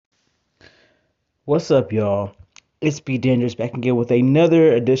What's up, y'all? It's B Dangerous back again with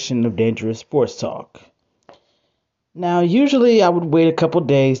another edition of Dangerous Sports Talk. Now, usually I would wait a couple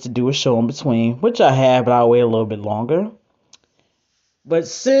days to do a show in between, which I have, but I'll wait a little bit longer. But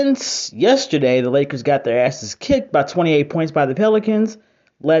since yesterday the Lakers got their asses kicked by 28 points by the Pelicans,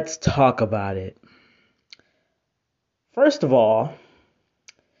 let's talk about it. First of all,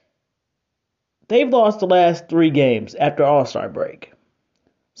 they've lost the last 3 games after All-Star break.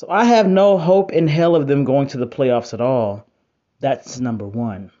 So I have no hope in hell of them going to the playoffs at all. That's number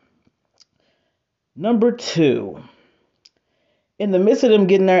one. Number two, in the midst of them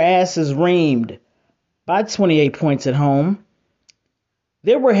getting their asses reamed by 28 points at home,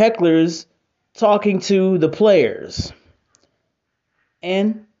 there were hecklers talking to the players.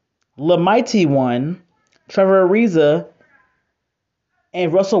 And the mighty one, Trevor Ariza,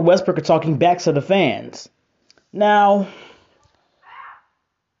 and Russell Westbrook are talking back to the fans. Now,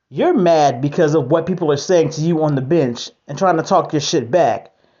 you're mad because of what people are saying to you on the bench and trying to talk your shit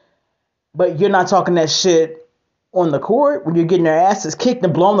back. But you're not talking that shit on the court when you're getting your asses kicked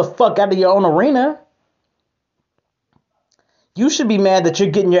and blown the fuck out of your own arena. You should be mad that you're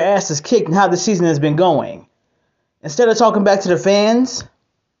getting your asses kicked and how the season has been going. Instead of talking back to the fans,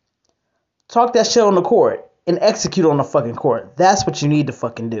 talk that shit on the court and execute on the fucking court. That's what you need to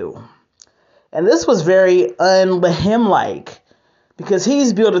fucking do. And this was very un-Lahim-like because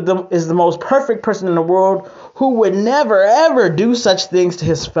he's billed as the most perfect person in the world who would never ever do such things to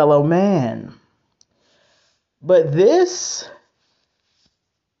his fellow man. But this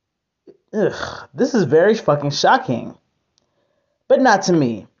is very fucking shocking. But not to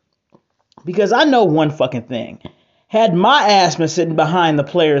me. Because I know one fucking thing. Had my ass been sitting behind the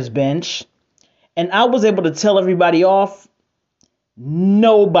players' bench and I was able to tell everybody off,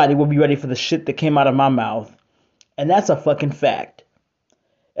 nobody would be ready for the shit that came out of my mouth. And that's a fucking fact.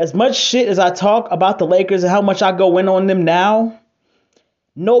 As much shit as I talk about the Lakers and how much I go in on them now,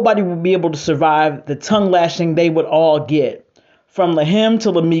 nobody would be able to survive the tongue lashing they would all get. From Lahim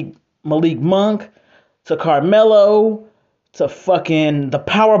to Malik Monk to Carmelo to fucking the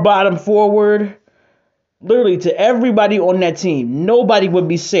power bottom forward. Literally to everybody on that team. Nobody would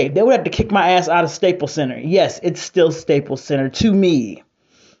be safe. They would have to kick my ass out of Staples Center. Yes, it's still Staples Center to me.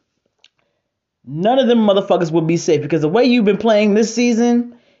 None of them motherfuckers would be safe because the way you've been playing this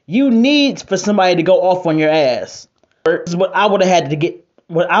season, you need for somebody to go off on your ass. This is what I would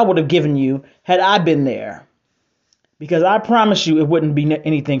have given you had I been there. Because I promise you it wouldn't be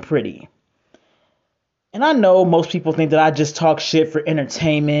anything pretty. And I know most people think that I just talk shit for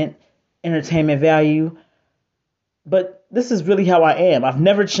entertainment value. But this is really how I am. I've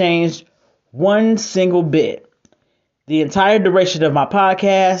never changed one single bit. The entire duration of my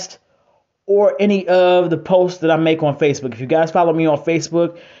podcast or any of the posts that I make on Facebook. If you guys follow me on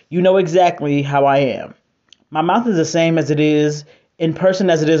Facebook, you know exactly how I am. My mouth is the same as it is in person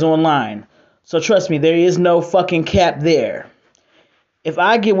as it is online. So trust me, there is no fucking cap there. If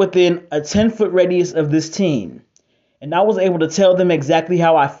I get within a 10-foot radius of this team and I was able to tell them exactly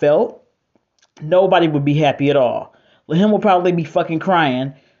how I felt, nobody would be happy at all. Lahim will probably be fucking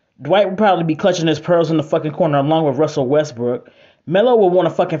crying. Dwight will probably be clutching his pearls in the fucking corner along with Russell Westbrook. Melo will want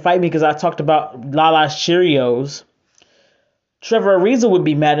to fucking fight me because I talked about Lala's Cheerios. Trevor Ariza would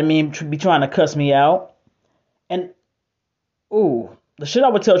be mad at me and be trying to cuss me out. And, the shit I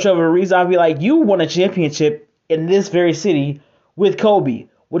would tell Trevor Ariza, I'd be like, you won a championship in this very city with Kobe.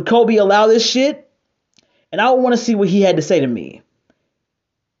 Would Kobe allow this shit? And I would want to see what he had to say to me.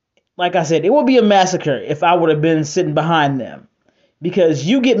 Like I said, it would be a massacre if I would have been sitting behind them. Because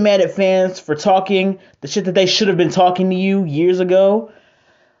you get mad at fans for talking the shit that they should have been talking to you years ago.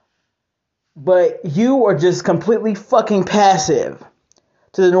 But you are just completely fucking passive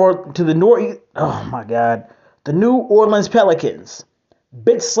to the New Orleans Pelicans.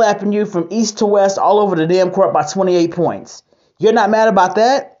 Bitch slapping you from east to west all over the damn court by 28 points. You're not mad about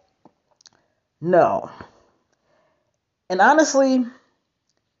that? No. And honestly,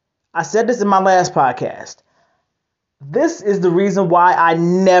 I said this in my last podcast. This is the reason why I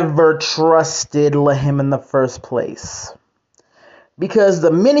never trusted Lahim in the first place. Because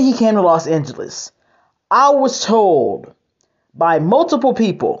the minute he came to Los Angeles, I was told by multiple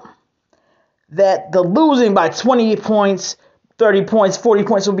people that the losing by 28 points, 30 points, 40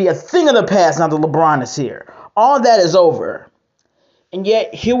 points will be a thing of the past now that LeBron is here. All that is over. And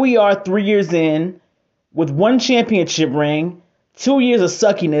yet, here we are 3 years in with one championship ring, 2 years of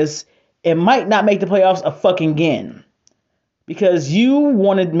suckiness, and might not make the playoffs a fucking again. Because you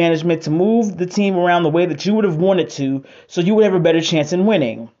wanted management to move the team around the way that you would have wanted to, so you would have a better chance in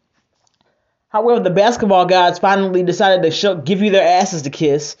winning. However, the basketball gods finally decided to give you their asses to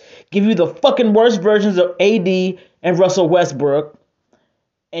kiss, give you the fucking worst versions of AD and Russell Westbrook,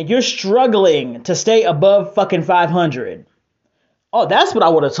 and you're struggling to stay above fucking 500. Oh, that's what I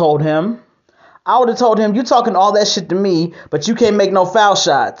would have told him. I would have told him, you talking all that shit to me, but you can't make no foul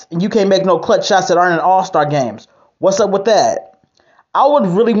shots, and you can't make no clutch shots that aren't in all-star games. What's up with that? I would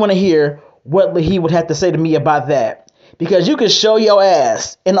really want to hear what he would have to say to me about that. Because you can show your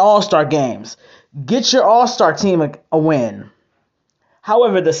ass in all-star games. Get your all-star team a win.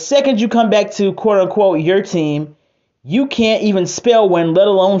 However, the second you come back to quote-unquote your team, you can't even spell win, let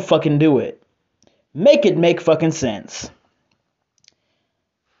alone fucking do it. Make it make fucking sense.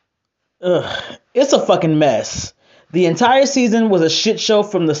 Ugh, it's a fucking mess. The entire season was a shit show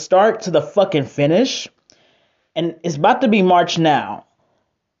from the start to the fucking finish. And it's about to be March now.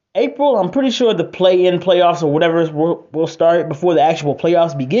 April, I'm pretty sure the play-in playoffs or whatever will start before the actual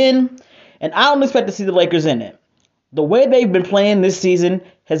playoffs begin. And I don't expect to see the Lakers in it. The way they've been playing this season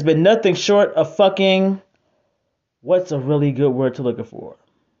has been nothing short of fucking... What's a really good word to look for?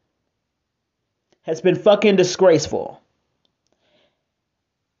 Has been fucking disgraceful.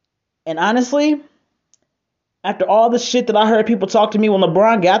 And honestly, after all the shit that I heard people talk to me when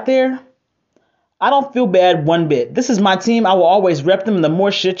LeBron got there, I don't feel bad one bit. This is my team. I will always rep them. And the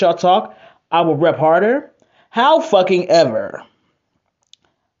more shit y'all talk, I will rep harder. How fucking ever.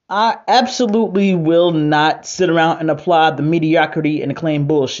 I absolutely will not sit around and applaud the mediocrity and claim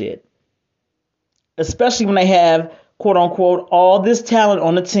bullshit. Especially when they have, quote unquote, all this talent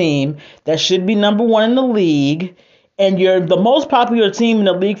on the team that should be number one in the league. And you're the most popular team in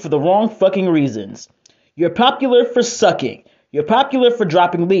the league for the wrong fucking reasons. You're popular for sucking. You're popular for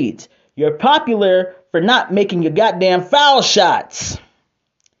dropping leads. You're popular for not making your goddamn foul shots.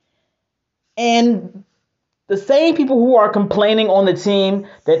 And the same people who are complaining on the team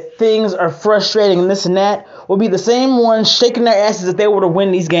that things are frustrating and this and that will be the same ones shaking their asses if they were to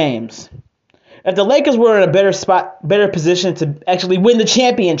win these games. If the Lakers were in a better position to actually win the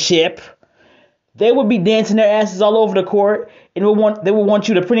championship, they would be dancing their asses all over the court, and they would want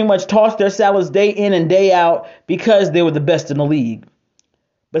you to pretty much toss their salads day in and day out because they were the best in the league.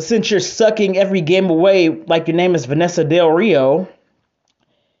 But since you're sucking every game away like your name is Vanessa Del Rio,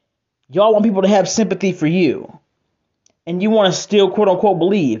 y'all want people to have sympathy for you. And you want to still, quote-unquote,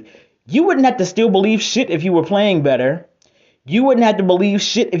 believe. You wouldn't have to still believe shit if you were playing better. You wouldn't have to believe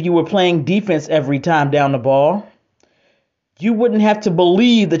shit if you were playing defense every time down the ball. You wouldn't have to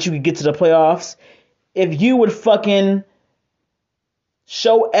believe that you could get to the playoffs if you would fucking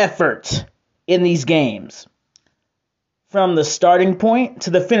show effort in these games. From the starting point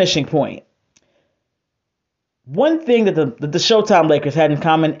to the finishing point. One thing that the Showtime Lakers had in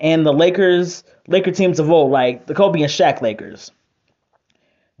common and the Laker teams of old, like the Kobe and Shaq Lakers,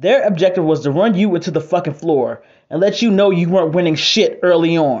 their objective was to run you into the fucking floor and let you know you weren't winning shit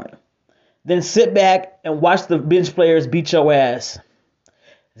early on. Then sit back and watch the bench players beat your ass.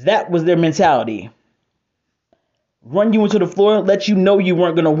 That was their mentality. Run you into the floor, let you know you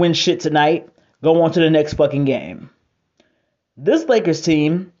weren't going to win shit tonight. Go on to the next fucking game. This Lakers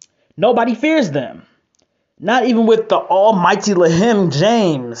team, nobody fears them. Not even with the almighty LeBron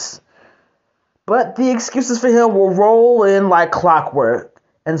James. But the excuses for him will roll in like clockwork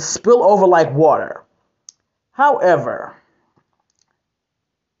and spill over like water. However,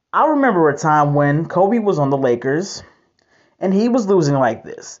 I remember a time when Kobe was on the Lakers and he was losing like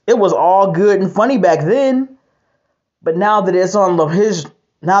this. It was all good and funny back then, but now that it's on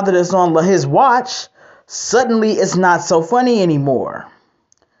his watch, suddenly it's not so funny anymore.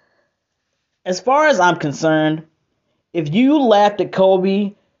 As far as I'm concerned, if you laughed at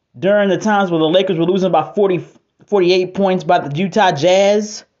Kobe during the times where the Lakers were losing by 48 points by the Utah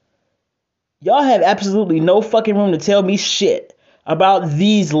Jazz, y'all have absolutely no fucking room to tell me shit about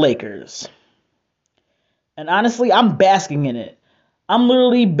these Lakers. And honestly, I'm basking in it. I'm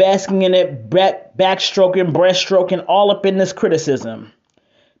literally basking in it, backstroking, breaststroking, all up in this criticism.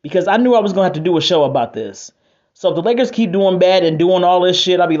 Because I knew I was going to have to do a show about this. So if the Lakers keep doing bad and doing all this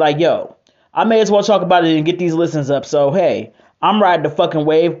shit, I'll be like, yo, I may as well talk about it and get these listens up. So, hey, I'm riding the fucking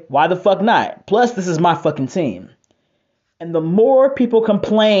wave. Why the fuck not? Plus, this is my fucking team. And the more people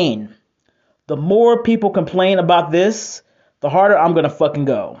complain about this, the harder I'm going to fucking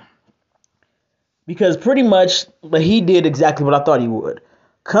go. Because pretty much he did exactly what I thought he would.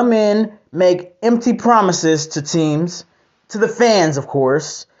 Come in, make empty promises to teams, to the fans, of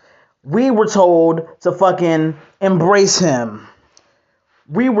course. We were told to fucking embrace him.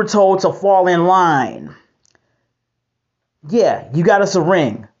 We were told to fall in line. Yeah, you got us a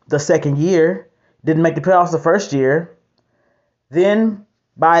ring the second year. Didn't make the playoffs the first year. Then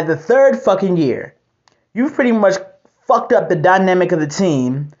By the third fucking year, you've pretty much fucked up the dynamic of the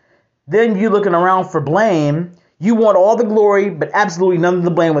team. Then you looking around for blame. You want all the glory, but absolutely none of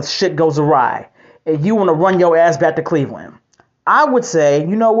the blame when shit goes awry. And you want to run your ass back to Cleveland. I would say,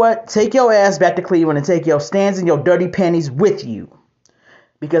 you know what? Take your ass back to Cleveland and take your stands and your dirty panties with you.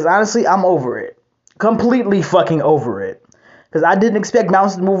 Because honestly, I'm over it. Completely fucking over it. Because I didn't expect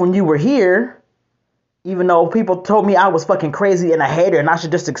Mountains to move when you were here. Even though people told me I was fucking crazy and a hater and I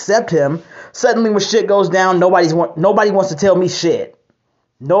should just accept him. Suddenly when shit goes down, nobody wants to tell me shit.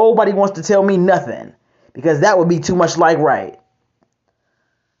 Nobody wants to tell me nothing. Because that would be too much like right.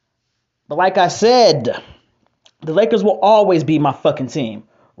 But like I said, the Lakers will always be my fucking team.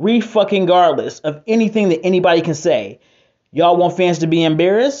 Re-fucking-regardless of anything that anybody can say. Y'all want fans to be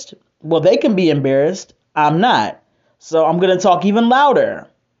embarrassed? Well, they can be embarrassed. I'm not. So I'm going to talk even louder.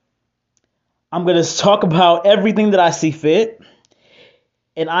 I'm going to talk about everything that I see fit.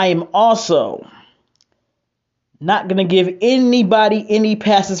 And I am also not going to give anybody any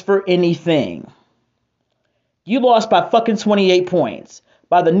passes for anything. You lost by fucking 28 points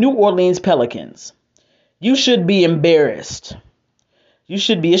by the New Orleans Pelicans. You should be embarrassed. You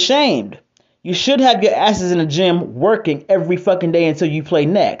should be ashamed. You should have your asses in the gym working every fucking day until you play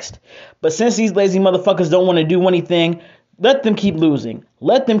next. But since these lazy motherfuckers don't want to do anything, let them keep losing.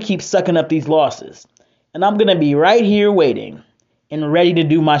 Let them keep sucking up these losses. And I'm going to be right here waiting and ready to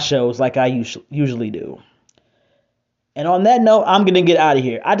do my shows like I usually do. And on that note, I'm going to get out of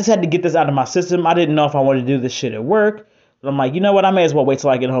here. I just had to get this out of my system. I didn't know if I wanted to do this shit at work. But I'm like, you know what? I may as well wait till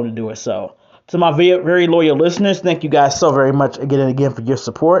I get home to do it. So to my very, very loyal listeners, thank you guys so very much again and again for your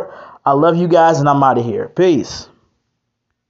support. I love you guys, and I'm out of here. Peace.